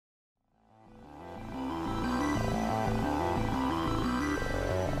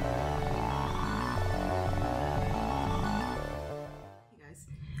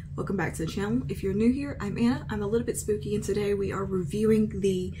Welcome back to the channel. If you're new here, I'm Anna. I'm a little bit spooky, and today we are reviewing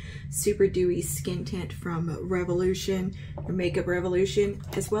the Super Dewy Skin Tint from Revolution, or Makeup Revolution,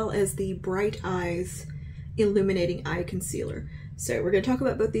 as well as the Bright Eyes Illuminating Eye Concealer. So we're going to talk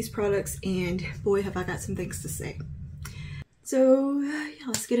about both these products, and boy have I got some things to say. So yeah,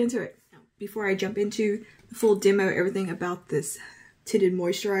 let's get into it. Now, before I jump into the full demo, everything about this Tinted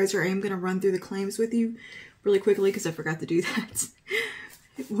Moisturizer, I am going to run through the claims with you really quickly because I forgot to do that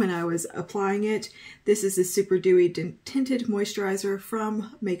when I was applying it. This is the Super Dewy Tinted Moisturizer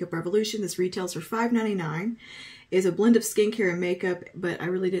from Makeup Revolution. This retails for $5.99. It's a blend of skincare and makeup, but I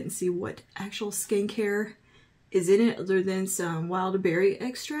really didn't see what actual skincare is in it other than some wild berry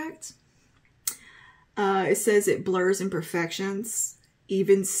extract. It says it blurs imperfections,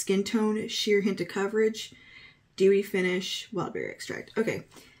 even skin tone, sheer hint of coverage, dewy finish, wild berry extract. Okay,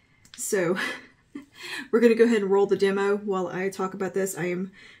 so we're going to go ahead and roll the demo while I talk about this. I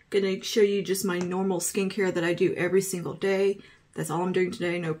am going to show you just my normal skincare that I do every single day. That's all I'm doing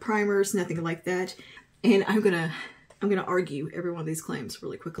today. No primers, nothing like that. And I'm gonna argue every one of these claims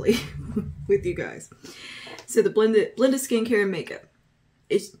really quickly with you guys. So the blended skincare and makeup.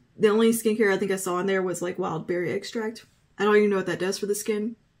 It's the only skincare I think I saw in there was like wild berry extract. I don't even know what that does for the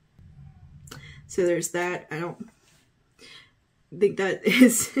skin. So there's that. I don't think that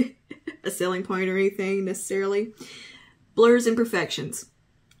is a selling point or anything necessarily. Blurs imperfections.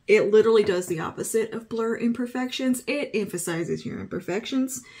 It literally does the opposite of blur imperfections. It emphasizes your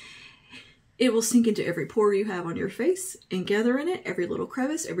imperfections. It will sink into every pore you have on your face and gather in it. Every little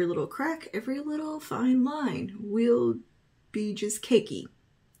crevice, every little crack, every little fine line will be just cakey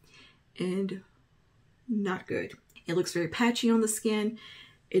and not good. It looks very patchy on the skin.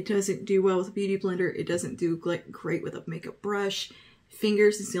 It doesn't do well with a beauty blender. It doesn't do great with a makeup brush.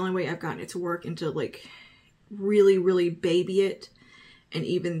 Fingers is the only way I've gotten it to work, and to like really baby it. And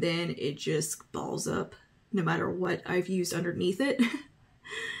even then it just balls up no matter what I've used underneath it.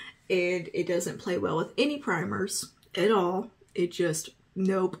 And it doesn't play well with any primers at all. It just,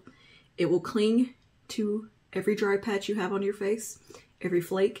 nope. It will cling to every dry patch you have on your face, every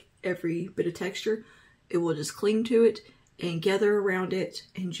flake, every bit of texture. It will just cling to it and gather around it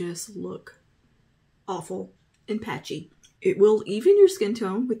and just look awful and patchy. It will even your skin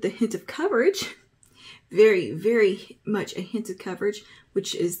tone with the hint of coverage. Very much a hint of coverage,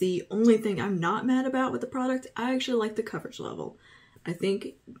 which is the only thing I'm not mad about with the product. I actually like the coverage level. I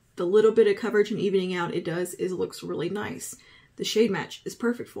think the little bit of coverage and evening out it does is looks really nice. The shade match is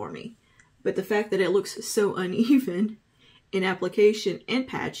perfect for me. But the fact that it looks so uneven in application and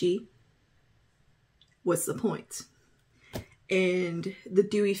patchy, what's the point? And the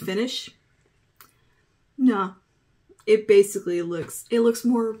dewy finish, nah. It basically looks,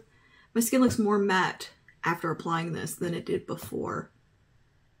 my skin looks more matte after applying this than it did before.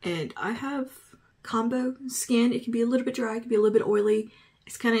 And I have combo skin. It can be a little bit dry, it can be a little bit oily.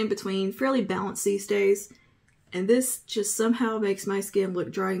 It's kind of in between, fairly balanced these days. And this just somehow makes my skin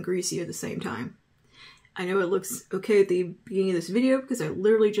look dry and greasy at the same time. I know it looks okay at the beginning of this video because I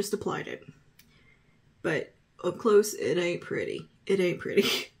literally just applied it. But up close, it ain't pretty. It ain't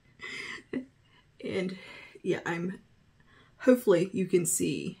pretty. And yeah, hopefully you can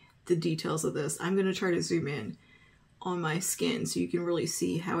see the details of this. I'm going to try to zoom in on my skin so you can really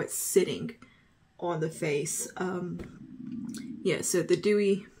see how it's sitting on the face. Yeah, so the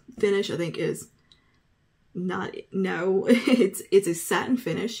dewy finish I think is not, no, it's a satin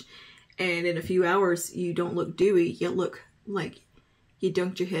finish, and in a few hours you don't look dewy, you look like you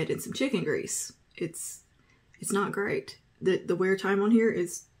dunked your head in some chicken grease. It's not great. The wear time on here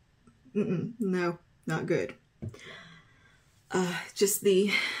is, no, not good. Just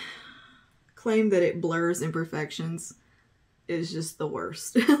the claim that it blurs imperfections is just the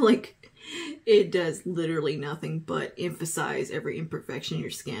worst. Like, it does literally nothing but emphasize every imperfection in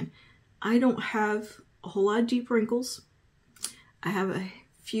your skin. I don't have a whole lot of deep wrinkles. I have a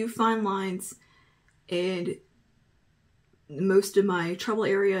few fine lines, and most of my trouble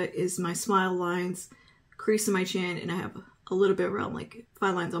area is my smile lines, crease in my chin, and I have a little bit around like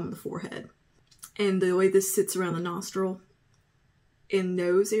fine lines on the forehead. And the way this sits around the nostril and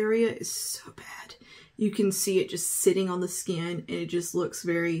nose area is so bad. You can see it just sitting on the skin, and it just looks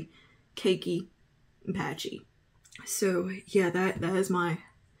very cakey and patchy. So yeah, that is my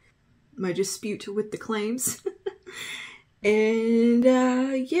dispute with the claims. And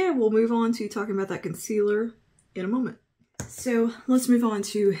yeah, we'll move on to talking about that concealer in a moment. So let's move on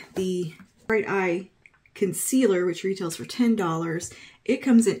to the Bright Eye Concealer, which retails for $10. It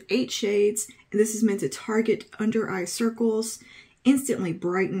comes in 8 shades, and this is meant to target under eye circles, instantly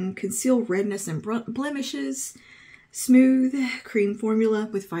brighten, conceal redness and blemishes, Smooth Cream Formula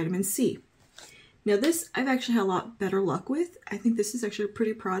with Vitamin C. Now this, I've actually had a lot better luck with. I think this is actually a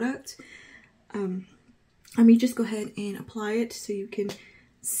pretty product. Let me just go ahead and apply it so you can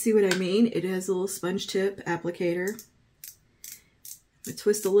see what I mean. It has a little sponge tip applicator. I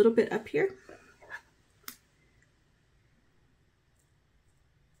twist a little bit up here.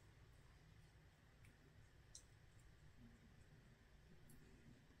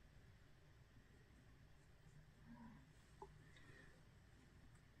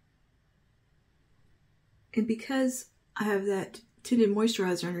 And because I have that tinted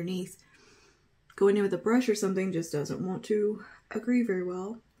moisturizer underneath, going in with a brush or something just doesn't want to agree very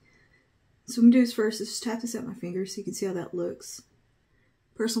well. So what I'm going to do is first just tap this at my fingers so you can see how that looks.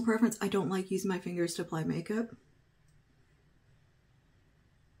 Personal preference, I don't like using my fingers to apply makeup.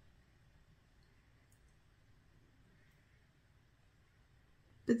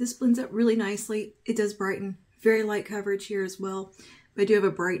 But this blends up really nicely. It does brighten. Very light coverage here as well. But I do have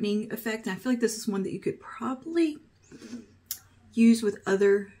a brightening effect, and I feel like this is one that you could probably use with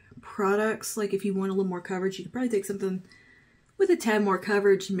other products. Like if you want a little more coverage, you could probably take something with a tad more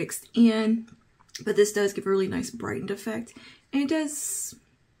coverage mixed in. But this does give a really nice brightened effect, and it does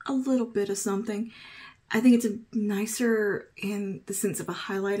a little bit of something. I think it's a nicer in the sense of a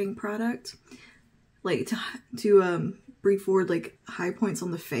highlighting product, like to bring forward like high points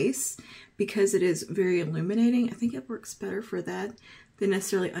on the face, because it is very illuminating. I think it works better for that than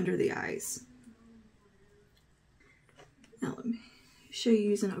necessarily under the eyes. Now let me show you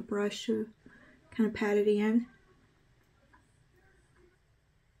using a brush to kind of pat it in.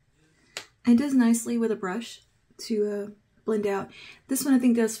 It does nicely with a brush to blend out. This one I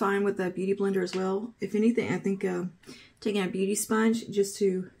think does fine with a beauty blender as well. If anything, I think taking a beauty sponge just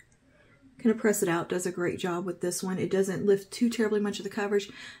to kind of press it out does a great job with this one. It doesn't lift too terribly much of the coverage.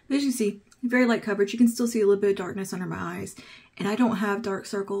 But as you see, very light coverage. You can still see a little bit of darkness under my eyes. And I don't have dark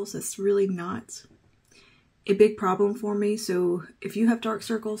circles. That's really not a big problem for me. So if you have dark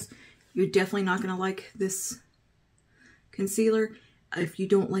circles, you're definitely not going to like this concealer. If you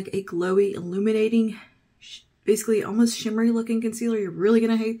don't like a glowy, illuminating, basically almost shimmery looking concealer, you're really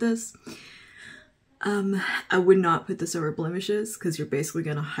going to hate this. I would not put this over blemishes because you're basically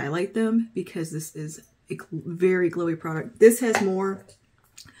going to highlight them, because this is a very glowy product. This has more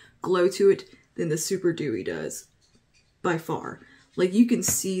glow to it than the Super Dewy does by far. Like you can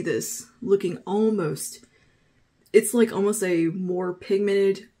see this looking almost, it's like almost a more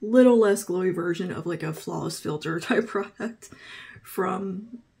pigmented, little less glowy version of like a Flawless Filter type product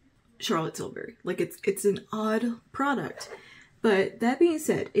from Charlotte Tilbury. Like it's an odd product. But that being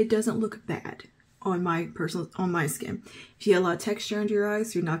said, it doesn't look bad on my skin. If you have a lot of texture under your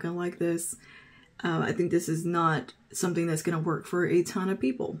eyes, you're not gonna like this. I think this is not something that's gonna work for a ton of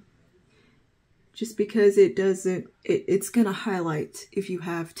people. Just because it doesn't, it's gonna highlight if you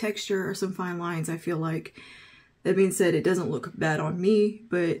have texture or some fine lines, I feel like. That being said, it doesn't look bad on me,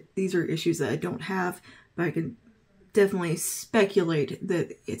 but these are issues that I don't have, but I can definitely speculate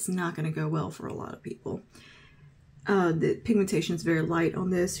that it's not gonna go well for a lot of people. The pigmentation is very light on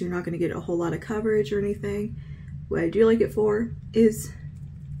this. So you're not going to get a whole lot of coverage or anything. What I do like it for is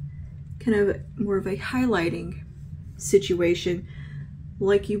kind of more of a highlighting situation,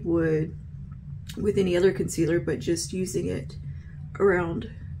 like you would with any other concealer, but just using it around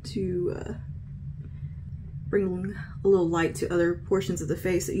to bring a little light to other portions of the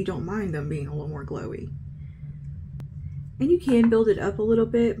face that you don't mind them being a little more glowy. And you can build it up a little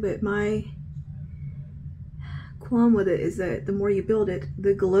bit, but my qualm with it is that the more you build it,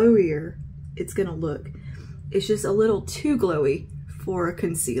 the glowier it's gonna look. It's just a little too glowy for a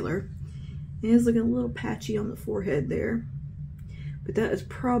concealer. It is looking a little patchy on the forehead there, but that is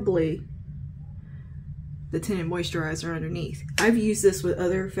probably the tinted moisturizer underneath. I've used this with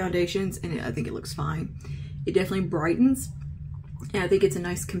other foundations and I think it looks fine. It definitely brightens, and I think it's a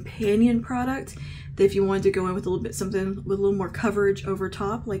nice companion product that if you wanted to go in with a little bit something with a little more coverage over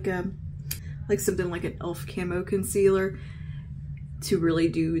top, like something like an e.l.f. camo concealer, to really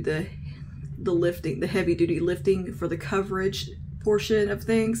do the lifting, the heavy duty lifting for the coverage portion of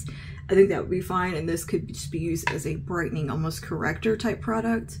things, I think that would be fine. And this could just be used as a brightening, almost corrector type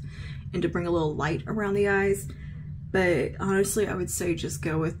product, and to bring a little light around the eyes. But honestly, I would say just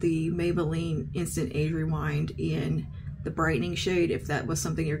go with the Maybelline Instant Age Rewind in the brightening shade if that was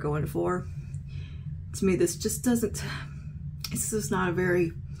something you're going for. To me, this just doesn't, it's just not a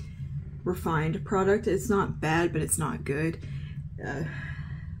very refined product. It's not bad, but it's not good. It's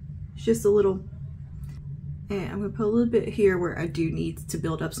just a little, and I'm gonna put a little bit here where I do need to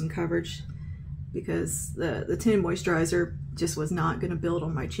build up some coverage because the Tinted Moisturizer just was not going to build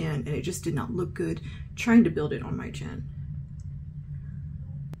on my chin, and it just did not look good trying to build it on my chin.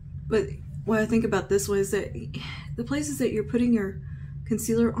 But what I think about this one is that the places that you're putting your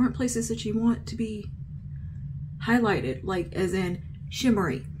concealer aren't places that you want to be highlighted, like as in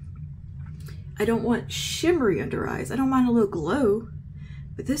shimmery. I don't want shimmery under eyes. I don't mind a little glow,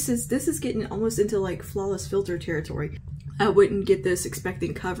 but this is getting almost into like flawless filter territory. I wouldn't get this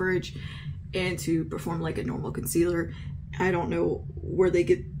expecting coverage and to perform like a normal concealer. I don't know where they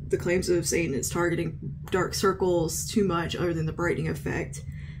get the claims of saying it's targeting dark circles too much other than the brightening effect,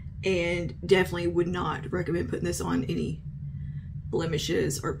 and definitely would not recommend putting this on any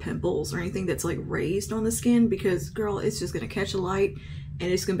blemishes or pimples or anything that's like raised on the skin, because girl, it's just gonna catch a light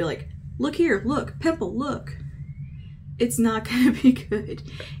and it's gonna be like, look here, look, pimple, look. It's not gonna be good.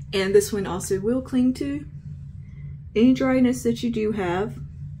 And this one also will cling to any dryness that you do have.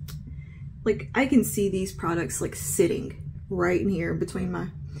 Like, I can see these products like sitting right in here between my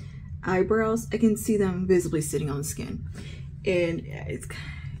eyebrows. I can see them visibly sitting on the skin. And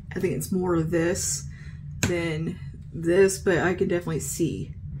I think it's more of this than this, but I can definitely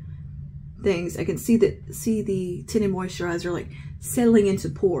see things. I can see the Tinted Moisturizer like settling into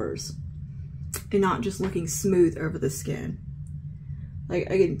pores and not just looking smooth over the skin.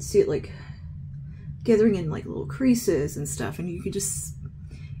 Like, I can see it like gathering in like little creases and stuff, and you can just,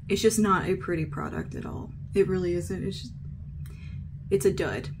 it's just not a pretty product at all. It really isn't. It's just, it's a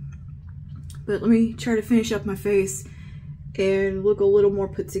dud. But let me try to finish up my face and look a little more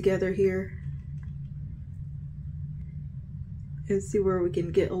put together here and see where we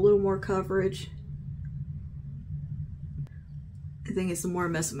can get a little more coverage. The thing is, the more I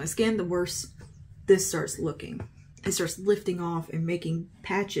mess with my skin, the worse this starts looking. It starts lifting off and making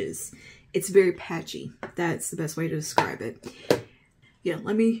patches. It's very patchy. That's the best way to describe it. Yeah,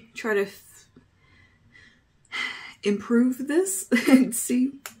 let me try to improve this and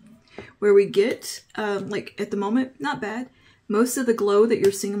see where we get. Like, at the moment, not bad. Most of the glow that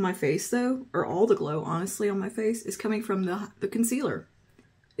you're seeing on my face, though, or all the glow, honestly, on my face, is coming from the concealer.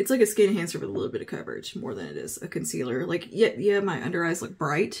 It's like a skin enhancer with a little bit of coverage, more than it is a concealer. Like, yeah, my under eyes look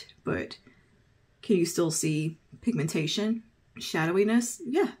bright, but can you still see pigmentation, shadowiness?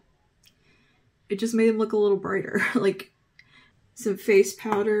 Yeah. It just made them look a little brighter. Like, some face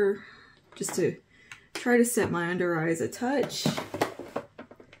powder, just to try to set my under eyes a touch. So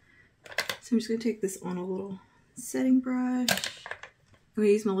I'm just gonna take this on a little setting brush. I'm gonna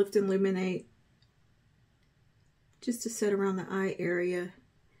use my Lift and Illuminate just to set around the eye area.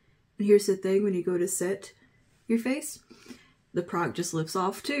 And here's the thing, when you go to set your face, the product just lifts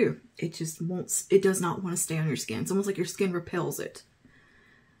off too. It just won't, it does not want to stay on your skin. It's almost like your skin repels it.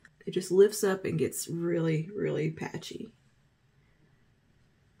 It just lifts up and gets really, really patchy.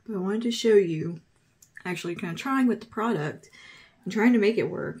 But I wanted to show you actually kind of trying with the product and trying to make it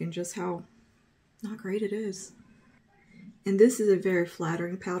work, and just how not great it is. And this is a very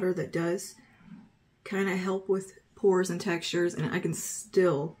flattering powder that does kind of help with pores and textures, and I can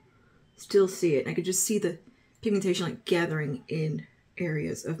still see it. I could just see the pigmentation like gathering in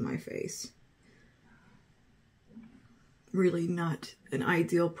areas of my face. Really not an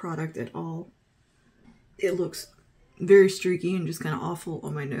ideal product at all. It looks very streaky and just kind of awful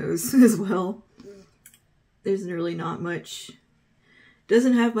on my nose as well. There's really not much,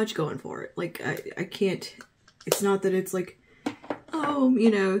 doesn't have much going for it. Like, I can't, it's not that it's like, oh,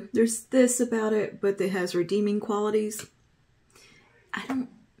 you know, there's this about it, but it has redeeming qualities. I don't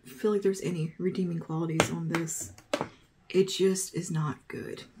feel like there's any redeeming qualities on this. It just is not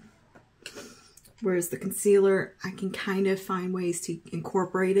good. Whereas the concealer, I can kind of find ways to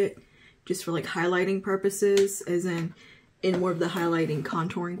incorporate it just for like highlighting purposes, as in more of the highlighting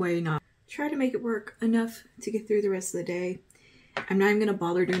contouring way, not try to make it work enough to get through the rest of the day. I'm not even going to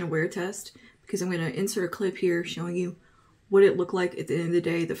bother doing a wear test, because I'm going to insert a clip here showing you what it looked like at the end of the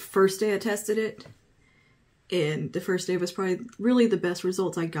day, the first day I tested it. And the first day was probably really the best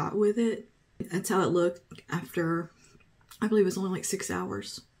results I got with it. That's how it looked after, I believe it was only like 6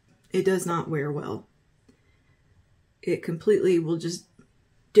 hours. It does not wear well. It completely will just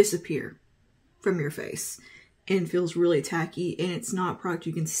disappear from your face and feels really tacky, and it's not a product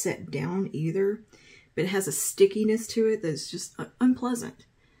you can set down either, but it has a stickiness to it that's just unpleasant.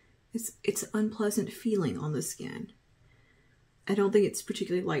 It's unpleasant feeling on the skin. I don't think it's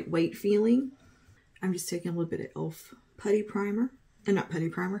particularly lightweight feeling. I'm just taking a little bit of e.l.f. Putty Primer,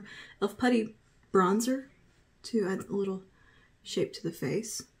 e.l.f. Putty Bronzer to add a little shape to the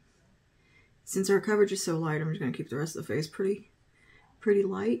face. Since our coverage is so light, I'm just going to keep the rest of the face pretty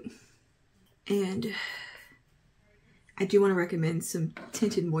light. And I do want to recommend some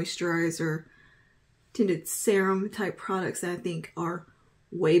Tinted Moisturizer tinted serum type products that I think are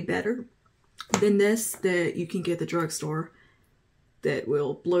way better than this that you can get at the drugstore that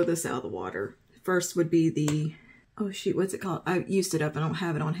will blow this out of the water. First would be the, oh shoot, what's it called? I used it up, I don't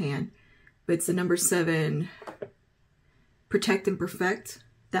have it on hand. But it's the number 7 Protect and Perfect.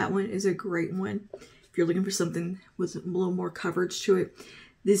 That one is a great one. If you're looking for something with a little more coverage to it.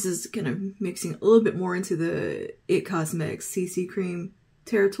 This is kind of mixing a little bit more into the It Cosmetics CC Cream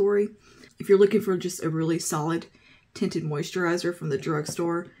territory. If you're looking for just a really solid tinted moisturizer from the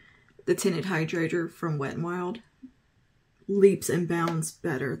drugstore, the Tinted Hydrator from Wet n Wild leaps and bounds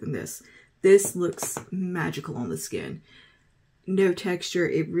better than this. This looks magical on the skin. No texture,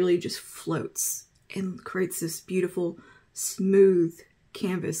 it really just floats and creates this beautiful, smooth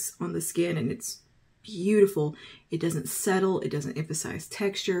canvas on the skin, and it's beautiful. It doesn't settle, it doesn't emphasize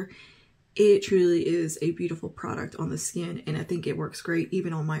texture. It truly is a beautiful product on the skin, and I think it works great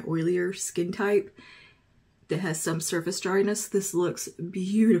even on my oilier skin type that has some surface dryness. This looks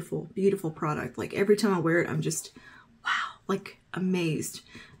beautiful, beautiful product. Like every time I wear it, I'm just, wow, like amazed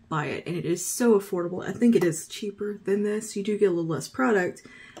by it. And it is so affordable. I think it is cheaper than this. You do get a little less product,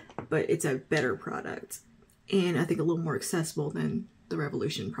 but it's a better product. And I think a little more accessible than the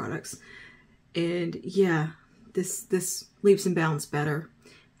Revolution products. And yeah, this leaps and bounds better.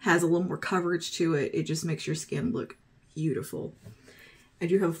 Has a little more coverage to it. It just makes your skin look beautiful. I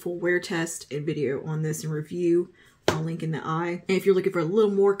do have a full wear test and video on this and review. I'll link in the eye. And if you're looking for a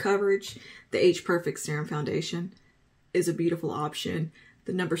little more coverage, the Age Perfect Serum Foundation is a beautiful option.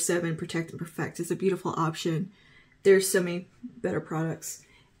 The number 7 Protect and Perfect is a beautiful option. There's so many better products.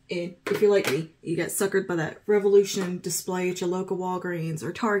 And if you're like me, you got suckered by that Revolution display at your local Walgreens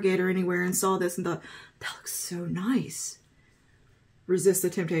or Target or anywhere and saw this and thought, that looks so nice. Resist the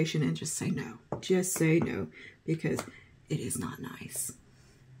temptation and just say no. Just say no, because it is not nice.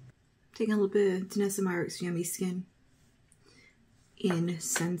 Taking a little bit of Danessa Myricks Yummy Skin in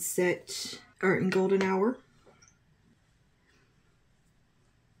Sunset, or in Golden Hour.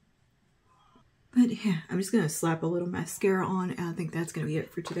 But yeah, I'm just going to slap a little mascara on, and I think that's going to be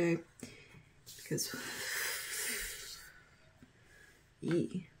it for today. Because,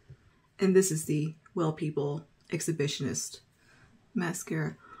 yeah. And this is the Well People Exhibitionist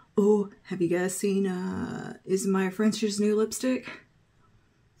mascara. Oh, have you guys seen, is my French's new lipstick?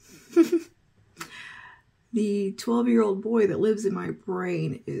 The 12-year-old boy that lives in my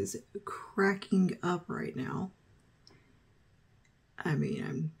brain is cracking up right now. I mean,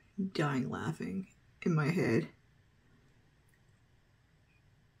 I'm dying laughing in my head.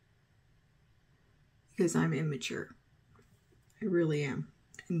 Because I'm immature. I really am.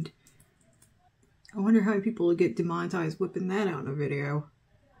 And I wonder how many people will get demonetized whipping that out in a video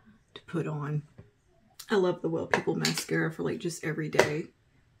to put on. I love the Well People mascara for like just every day.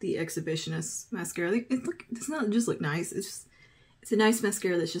 The Exhibitionist mascara. It's not just look nice. It's a nice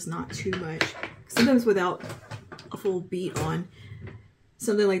mascara that's just not too much. Sometimes without a full beat on,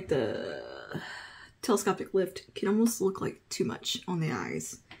 something like the Telescopic Lift can almost look like too much on the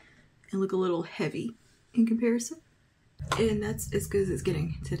eyes and look a little heavy in comparison. And that's as good as it's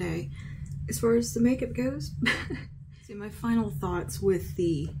getting today. As far as the makeup goes, see, my final thoughts with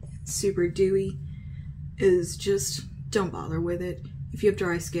the Super Dewy is just don't bother with it. If you have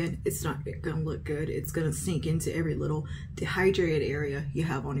dry skin, it's not going to look good. It's going to sink into every little dehydrated area you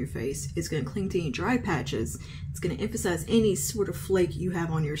have on your face. It's going to cling to any dry patches. It's going to emphasize any sort of flake you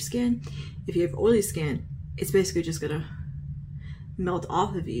have on your skin. If you have oily skin, it's basically just going to melt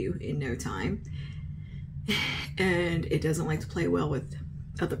off of you in no time. And it doesn't like to play well with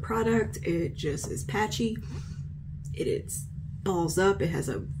other product. It just is patchy. It balls up. It has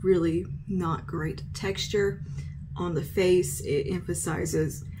a really not great texture on the face. It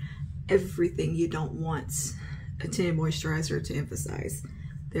emphasizes everything you don't want a tinted moisturizer to emphasize.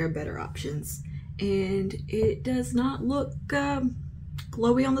 There are better options. And it does not look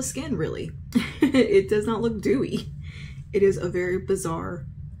glowy on the skin, really. It does not look dewy. It is a very bizarre,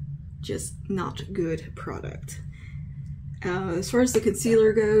 just not good product. As far as the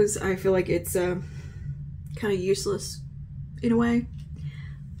concealer goes, I feel like it's kind of useless in a way.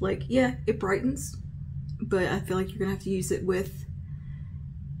 Like, yeah, it brightens, but I feel like you're gonna have to use it with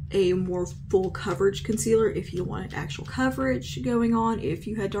a more full coverage concealer if you want actual coverage going on. If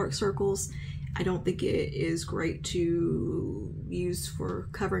you had dark circles, I don't think it is great to use for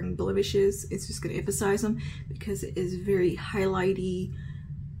covering blemishes. It's just gonna emphasize them because it is very highlighty,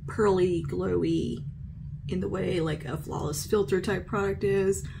 pearly, glowy in the way like a Flawless Filter type product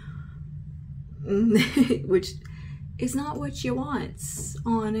is, which is not what you want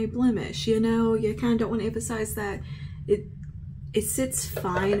on a blemish. You know, you kind of don't want to emphasize that. it sits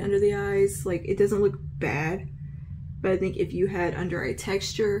fine under the eyes. Like, it doesn't look bad, but I think if you had under eye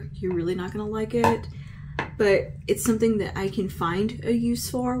texture, you're really not gonna like it. But it's something that I can find a use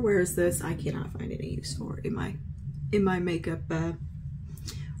for, whereas this I cannot find any use for in my makeup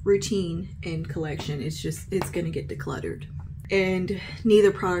routine and collection. It's gonna get decluttered. And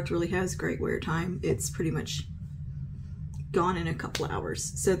neither product really has great wear time. It's pretty much gone in a couple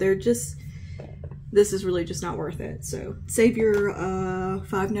hours. So this is really just not worth it. So save your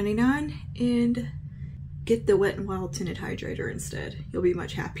 $5.99 and get the Wet n Wild Tinted Hydrator instead. You'll be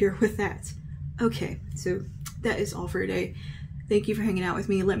much happier with that. Okay, so that is all for today. Thank you for hanging out with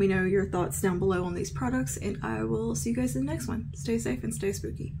me. Let me know your thoughts down below on these products, and I will see you guys in the next one. Stay safe and stay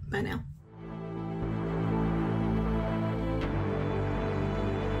spooky. Bye now.